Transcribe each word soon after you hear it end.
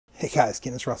Hey guys,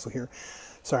 Kennis Russell here.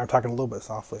 Sorry, I'm talking a little bit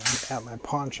softly. I'm at my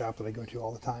pawn shop that I go to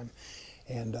all the time.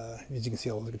 And as you can see,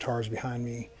 all the guitars behind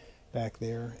me back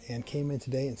there. And came in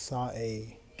today and saw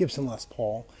a Gibson Les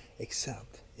Paul,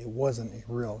 except it wasn't a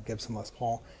real Gibson Les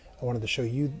Paul. I wanted to show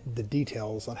you the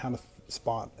details on how to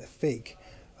spot a fake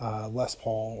Les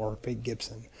Paul or a fake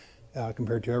Gibson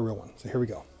compared to a real one. So here we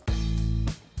go.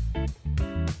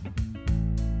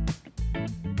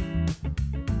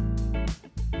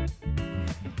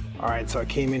 Alright, so I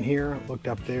came in here, looked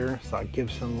up there, saw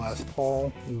Gibson Les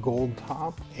Paul gold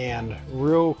top, and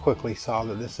real quickly saw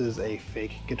that this is a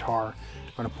fake guitar.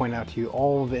 I'm going to point out to you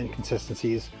all of the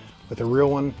inconsistencies with the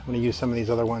real one. I'm going to use some of these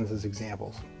other ones as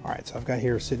examples. Alright, so I've got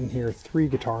here, sitting here, 3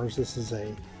 guitars. This is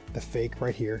the fake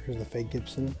right here. Here's the fake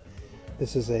Gibson.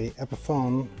 This is a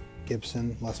Epiphone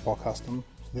Gibson Les Paul Custom.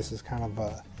 So this is kind of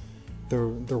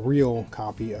the real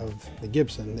copy of the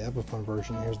Gibson, the Epiphone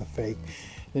version. Here's the fake.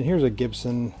 And here's a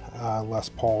Gibson Les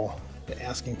Paul. The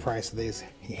asking price of these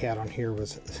he had on here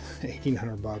was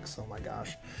 $1,800. Oh my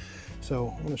gosh.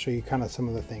 So I'm going to show you kind of some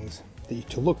of the things that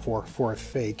to look for a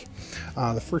fake.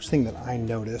 The first thing that I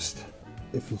noticed,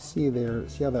 if you see there,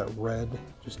 see how that red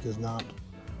just does not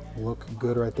look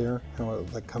good right there? How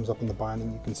it like comes up in the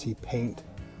binding. You can see paint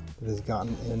that has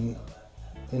gotten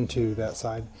into that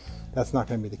side. That's not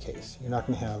going to be the case. You're not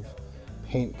going to have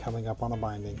paint coming up on a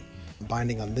binding.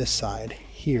 Binding on this side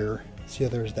here, see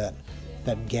how there's that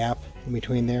gap in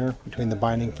between there, between the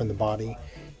binding from the body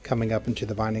coming up into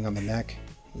the binding on the neck.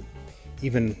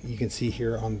 Even you can see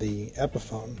here on the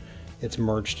Epiphone, it's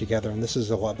merged together, and this is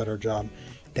a lot better job.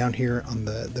 Down here on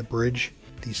the bridge,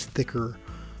 these thicker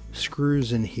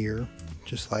screws in here,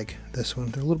 just like this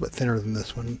one. They're a little bit thinner than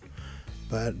this one,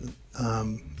 but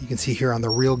you can see here on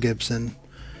the real Gibson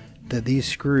that these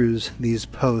screws, these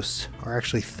posts, are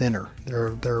actually thinner.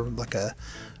 They're like a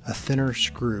thinner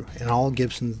screw. In all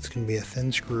Gibsons, it's going to be a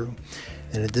thin screw,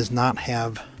 and it does not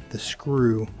have the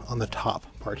screw on the top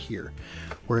part here.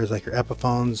 Whereas like your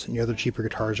Epiphones and your other cheaper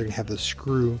guitars are going to have the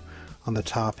screw on the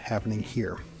top happening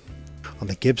here. On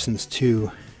the Gibsons too,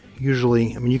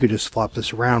 usually, I mean, you could just flop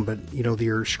this around, but you know,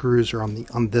 your screws are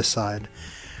on this side,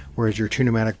 whereas your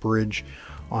two-pneumatic bridge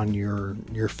on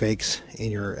your fakes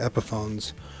and your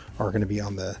Epiphones are going to be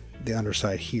on the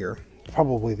underside here.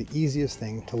 Probably the easiest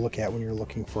thing to look at when you're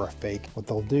looking for a fake. What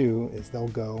they'll do is they'll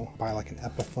go buy like an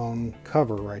Epiphone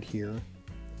cover right here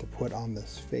to put on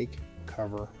this fake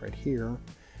cover right here.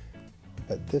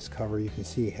 But this cover, you can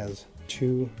see, has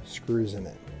 2 screws in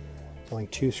it. There's only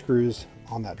 2 screws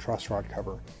on that truss rod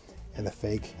cover, and the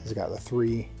fake has got the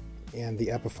 3, and the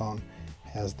Epiphone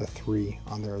has the 3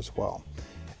 on there as well.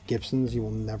 Gibsons you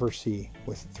will never see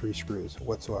with 3 screws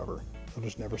whatsoever. You'll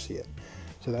just never see it.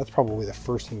 So that's probably the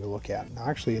first thing to look at. Now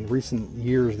actually in recent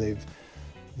years they've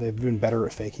been better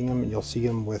at faking them, and you'll see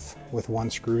them with 1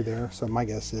 screw there. So my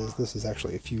guess is this is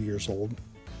actually a few years old.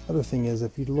 Other thing is,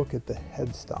 if you look at the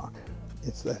headstock,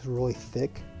 it's really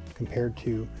thick compared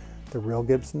to the real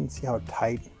Gibson. See how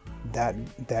tight that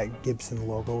Gibson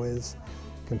logo is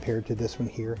compared to this one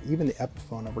here. Even the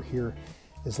Epiphone over here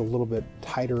is a little bit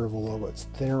tighter of a logo. It's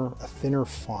a thinner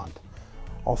font.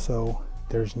 Also,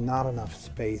 there's not enough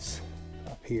space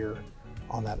up here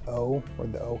on that O, where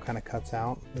the O kind of cuts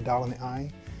out. The dot on the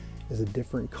I is a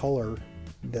different color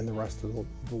than the rest of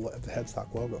the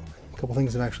headstock logo. A couple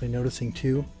things I'm actually noticing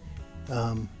too.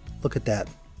 Look at that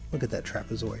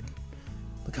trapezoid.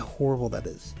 Look how horrible that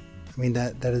is. I mean,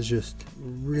 that is just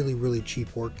really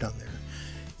cheap work done there.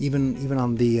 Even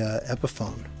on the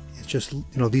Epiphone, it's just, you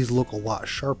know, these look a lot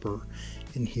sharper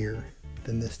in here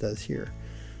than this does here.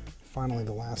 Finally,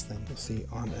 the last thing you'll see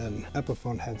on an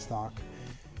Epiphone headstock,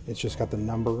 it's just got the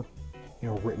number, you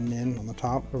know, written in on the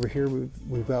top. Over here,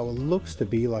 we've got what looks to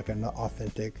be like an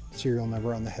authentic serial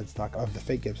number on the headstock of the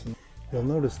fake Gibson. You'll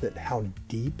notice that how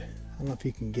deep, I don't know if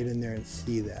you can get in there and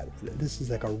see that, but this is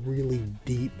like a really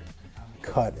deep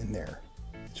cut in there.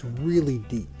 It's really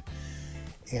deep.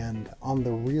 And on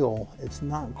the real, it's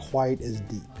not quite as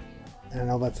deep. And I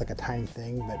know that's like a tiny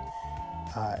thing, but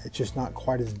it's just not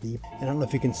quite as deep. And I don't know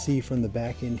if you can see from the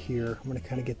back end here, I'm going to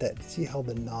kind of get that, see how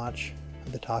the notch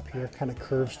at the top here kind of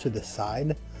curves to the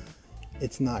side?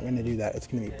 It's not going to do that. It's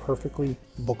going to be perfectly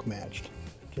book matched,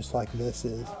 just like this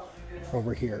is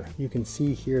over here. You can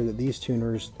see here that these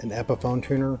tuners, an Epiphone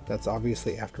tuner, that's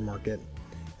obviously aftermarket,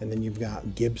 and then you've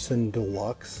got Gibson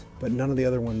Deluxe, but none of the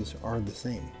other ones are the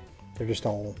same. They're just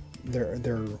all, they're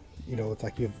you know, it's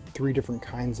like you have 3 different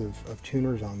kinds of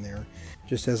tuners on there.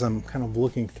 Just as I'm kind of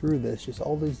looking through this, just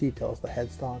all these details, the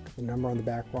headstock, the number on the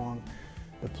back wrong,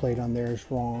 the plate on there is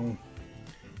wrong,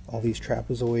 all these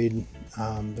trapezoid,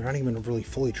 they're not even really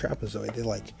fully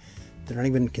trapezoid. They're not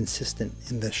even consistent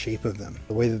in the shape of them.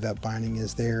 The way that that binding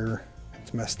is there,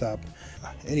 it's messed up.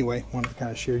 Anyway, wanted to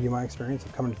kind of share you my experience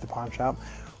of coming to the pawn shop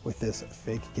with this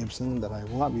fake Gibson that I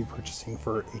will not be purchasing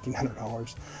for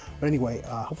 $1,800. But anyway,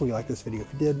 hopefully you liked this video.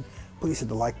 If you did, please hit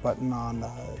the like button on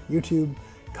YouTube,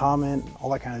 comment, all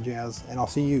that kind of jazz, and I'll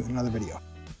see you in another video.